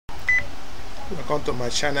Welcome to my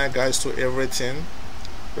channel, guys, to everything.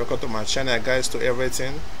 Welcome to my channel, guys, to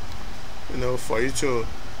everything. You know, for you to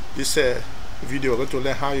this video, we're going to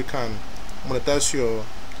learn how you can monetize your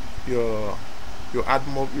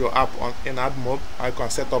AdMob, your app in AdMob. I can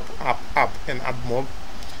set up app in AdMob.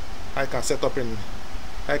 I can set up an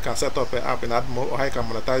app in AdMob, or I can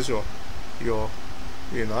monetize your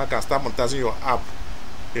I can start monetizing your app.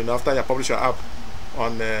 You know, after you publish your app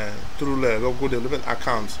on through the Google Development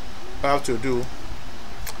account. What I have to do,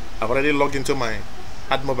 I've already logged into my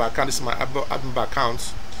AdMob account. This is my AdMob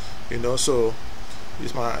account. You know, so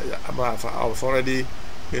it's I've already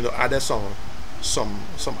added some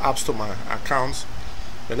apps to my account.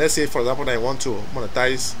 But let's say, for example, that I want to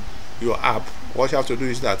monetize your app. What you have to do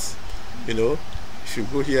is that, if you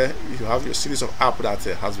go here, you have your series of apps that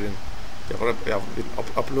have been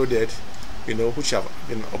uploaded, which have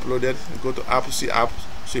been uploaded. You go to app, you see apps,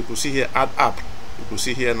 so you can see here add app. You can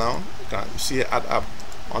see here now, you can see here add app.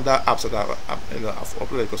 Under apps that I've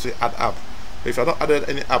uploaded, you can see add app. But if you have not added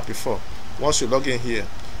any app before, once you log in here,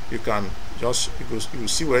 you can just you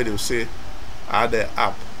see where they will say add the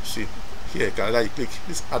app. See here, you can either click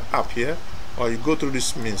this add app here, or you go through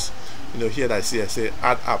this means. Here that I see I say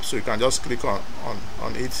add app, so you can just click on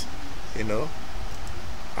it.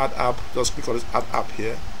 Add app, just click on this add app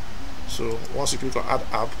here. So once you click on add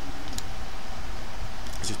app,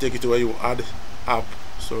 it will take you to where you add app.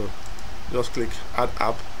 So just click add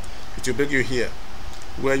app. It will bring you here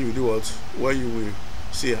where you do what, where you will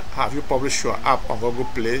see have you published your app on Google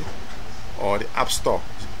Play or the App Store.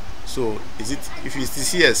 So if it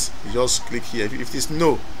is yes, you just click here. If it is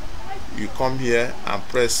no, you come here and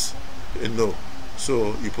press no.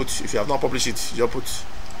 So you put, if you have not published it, you just put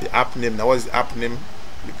the app name. Now what is the app name?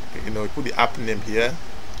 You put the app name here,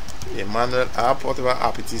 Emmanuel app, whatever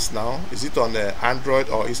app it is now. Is it on Android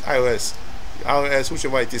or is iOS? iOS,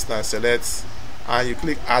 whichever it is now, select and you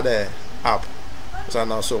click add app. So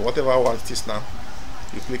now, so whatever one it is now,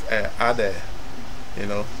 you click add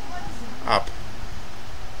app.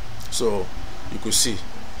 So you could see.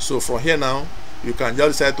 So from here now, you can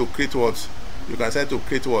just decide to create what you can decide to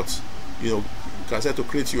create what you can decide to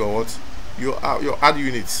create your ad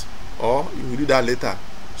unit, or you will do that later.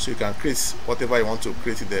 So you can create whatever you want to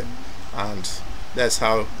create there, and that's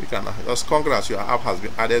how you can just congrats, your app has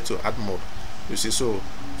been added to AdMob. You see, so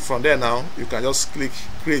from there now you can just click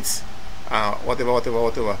create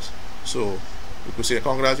whatever. So you could say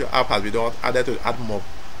congrats, your app has been added to AdMob.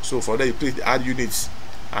 So for that you click the ad units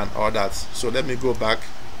and all that. So let me go back.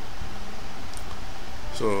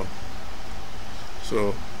 So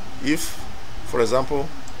if, for example,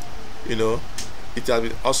 it has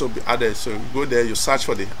been also be added, so you go there, you search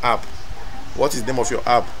for the app. What is the name of your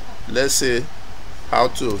app? Let's say how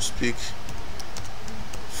to speak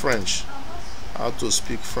French. How to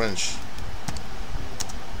speak French.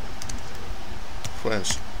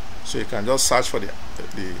 So you can just search for the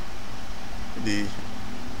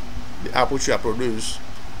app which you have produced.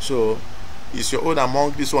 So it's your own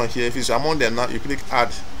among this one here. If it's among them now, you click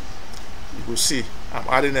add. You will see I'm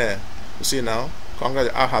adding a. You see now, congrats,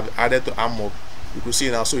 I have added to AdMob. You can see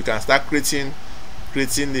now, so you can start creating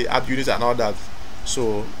the ad units and all that.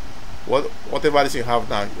 So whatever this you have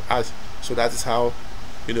now, you add. So that is how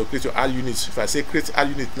create your ad units. If I say create ad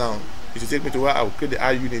unit now, it will take me to where I will create the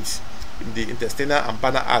ad units in the intestinal and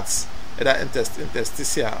banner ads, either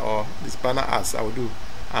interstitial or this banner ads. I will do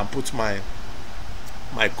and put my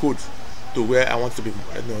code to where I want to be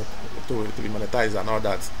to be monetized and all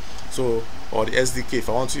that. So, or the SDK, if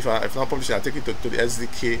I want to, if not publish it, I'll take it to the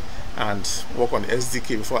SDK and work on the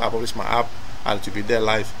SDK before I publish my app, and it will be there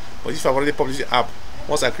live. But if I've already published the app,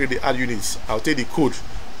 once I create the ad units, I'll take the code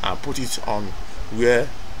and put it on where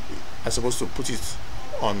I'm supposed to put it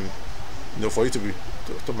on, for you to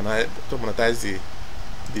monetize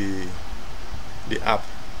the app.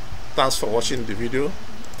 Thanks for watching the video.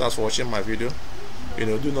 Thanks for watching my video.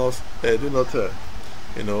 Do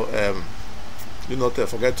not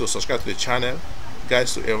forget to subscribe to the channel,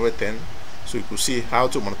 guys, to everything, so you could see how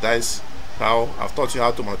to monetize. How I've taught you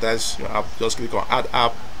how to monetize your app. Just click on add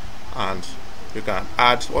app, and you can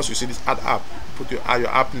add. Once you see this add app, put your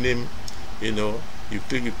app name. You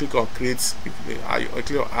click on create. You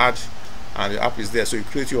click on add, and your app is there. So you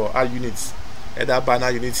create your ad units, either banner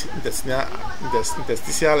unit,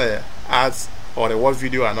 interstitial ads, or the word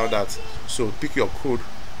video and all that. So pick your code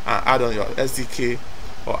and add on your SDK,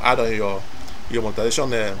 or add on your monetization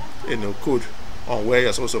code on where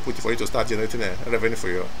you're supposed to put it for you to start generating a revenue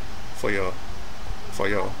for your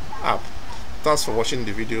app. Thanks for watching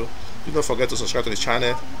the video. Do not forget to subscribe to the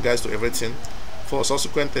channel, guys, to everything, for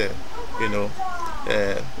subsequent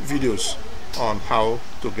videos. on how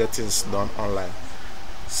to get things done online.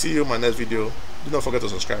 See you in my next video. Do not forget to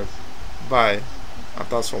subscribe. Bye, and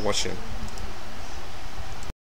thanks for watching.